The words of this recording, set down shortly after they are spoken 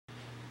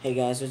Hey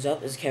guys, what's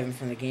up? This is Kevin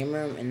from the Game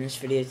Room, and this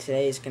video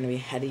today is going to be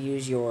how to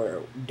use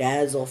your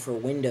Dazzle for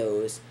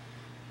Windows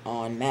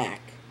on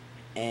Mac.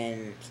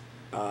 And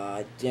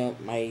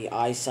my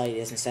eyesight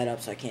isn't set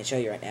up, so I can't show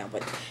you right now.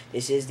 But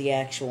this is the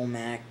actual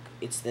Mac.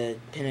 It's the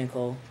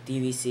Pinnacle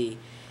DVC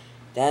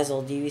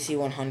Dazzle DVC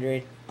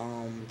 100.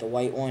 The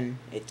white one.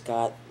 It's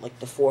got like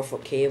the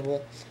 4-foot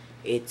cable.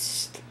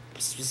 It's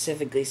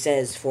specifically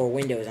says for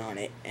Windows on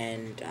it,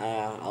 and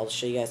I'll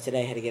show you guys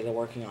today how to get it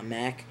working on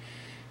Mac.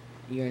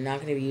 You're not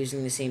going to be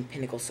using the same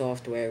Pinnacle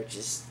software, which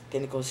is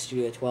Pinnacle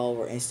Studio 12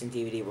 or Instant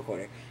DVD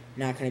Recorder.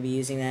 Not going to be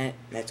using that.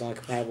 That's only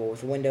compatible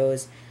with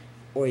Windows.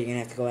 Or you're going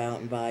to have to go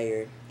out and buy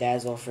your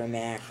Dazzle for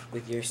Mac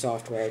with your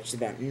software, which is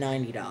about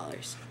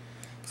 $90.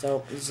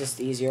 So, it's just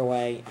the easier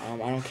way. I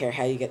don't care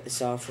how you get the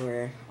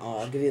software.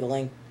 I'll give you the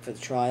link for the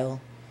trial.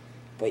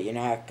 But you're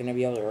not going to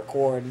be able to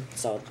record,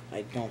 so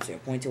I don't see a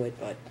point to it.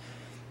 But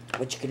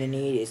what you're going to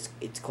need is,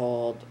 it's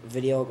called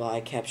Video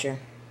Glide Capture.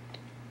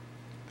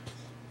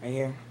 Right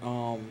here,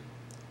 open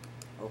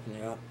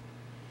it up.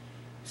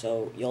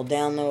 So you'll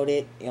download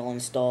it, you'll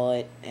install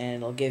it, and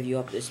it'll give you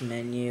up this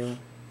menu.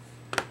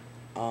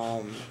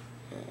 Let me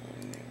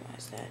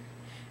minimize that.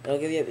 It'll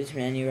give you up this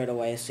menu right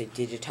away. So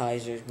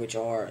digitizers, which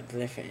are the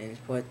different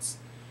inputs.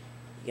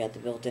 You got the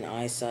built-in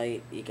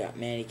eyesight. You got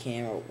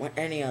Mandycam or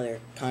any other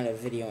kind of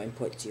video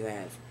inputs you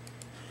have.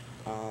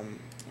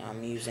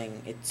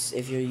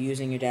 If you're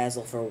using your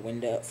Dazzle for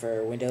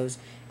Windows,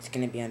 it's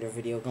gonna be under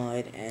Video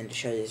Glide. And to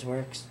show you this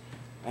works.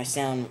 My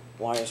sound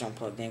wires aren't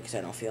plugged in because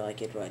I don't feel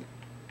like it, but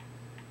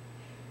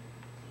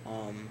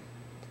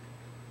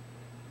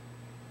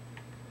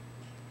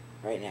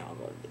right now I'll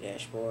go to the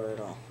dashboard,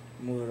 I'll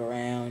move it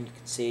around, you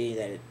can see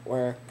that it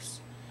works.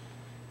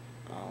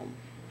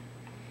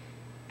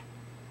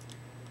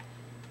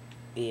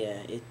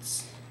 Yeah,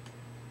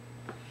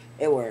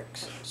 it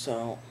works.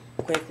 So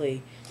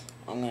quickly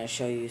I'm going to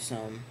show you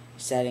some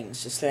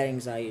settings, the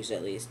settings I use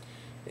at least,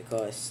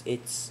 because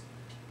it's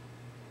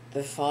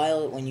the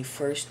file, when you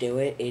first do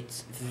it,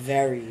 it's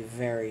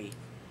very,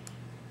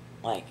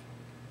 like,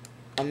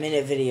 a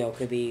minute video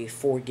could be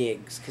 4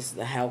 gigs because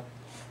of how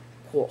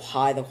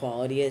high the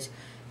quality is.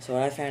 So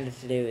what I found it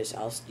to do is,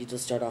 you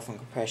just start off on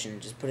compression,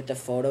 just put it to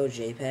photo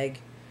JPEG,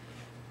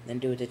 then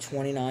do it to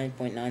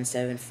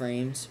 29.97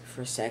 frames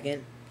per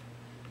second,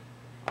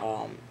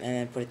 and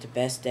then put it to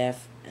best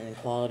def, and then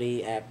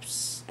quality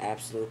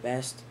absolute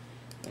best.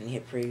 When you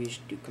hit preview,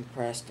 do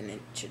compressed, and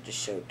it should just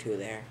show 2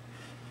 there.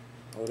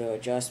 Auto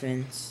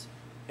adjustments,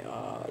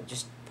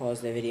 just pause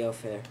the video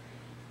for the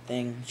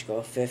thing. Just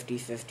go 50,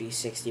 50,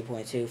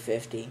 60.2,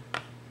 50.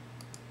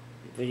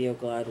 Video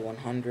Glide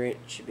 100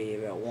 should be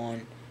about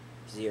 1,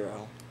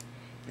 0,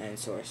 and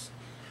source.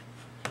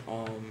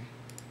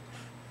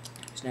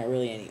 There's not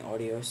really any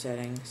audio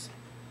settings,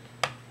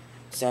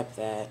 except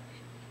that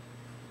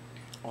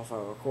off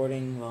our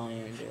recording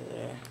volume to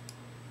there.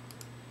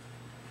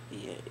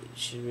 Yeah, it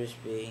should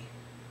just be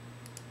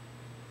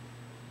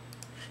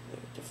the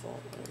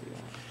default, whatever you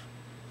want.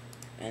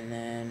 And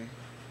then,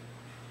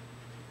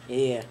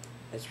 yeah,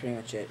 that's pretty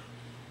much it.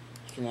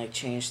 You can like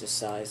change the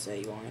size that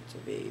you want it to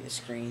be. The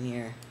screen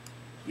here.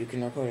 You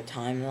can record a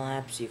time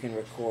lapse. You can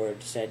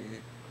record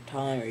setting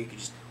time, or you can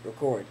just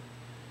record.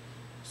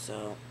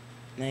 So,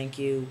 thank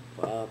you.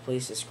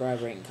 Please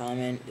subscribe, rate, and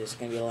comment. There's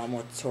gonna be a lot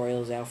more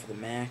tutorials out for the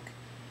Mac,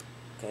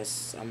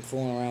 because I'm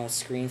fooling around with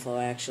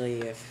ScreenFlow.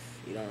 Actually,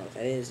 if you don't know what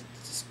that is,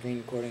 it's a screen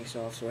recording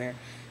software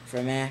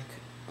for Mac.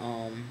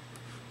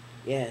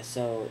 Yeah,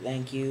 so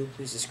thank you.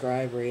 Please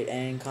subscribe, rate,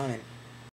 and comment.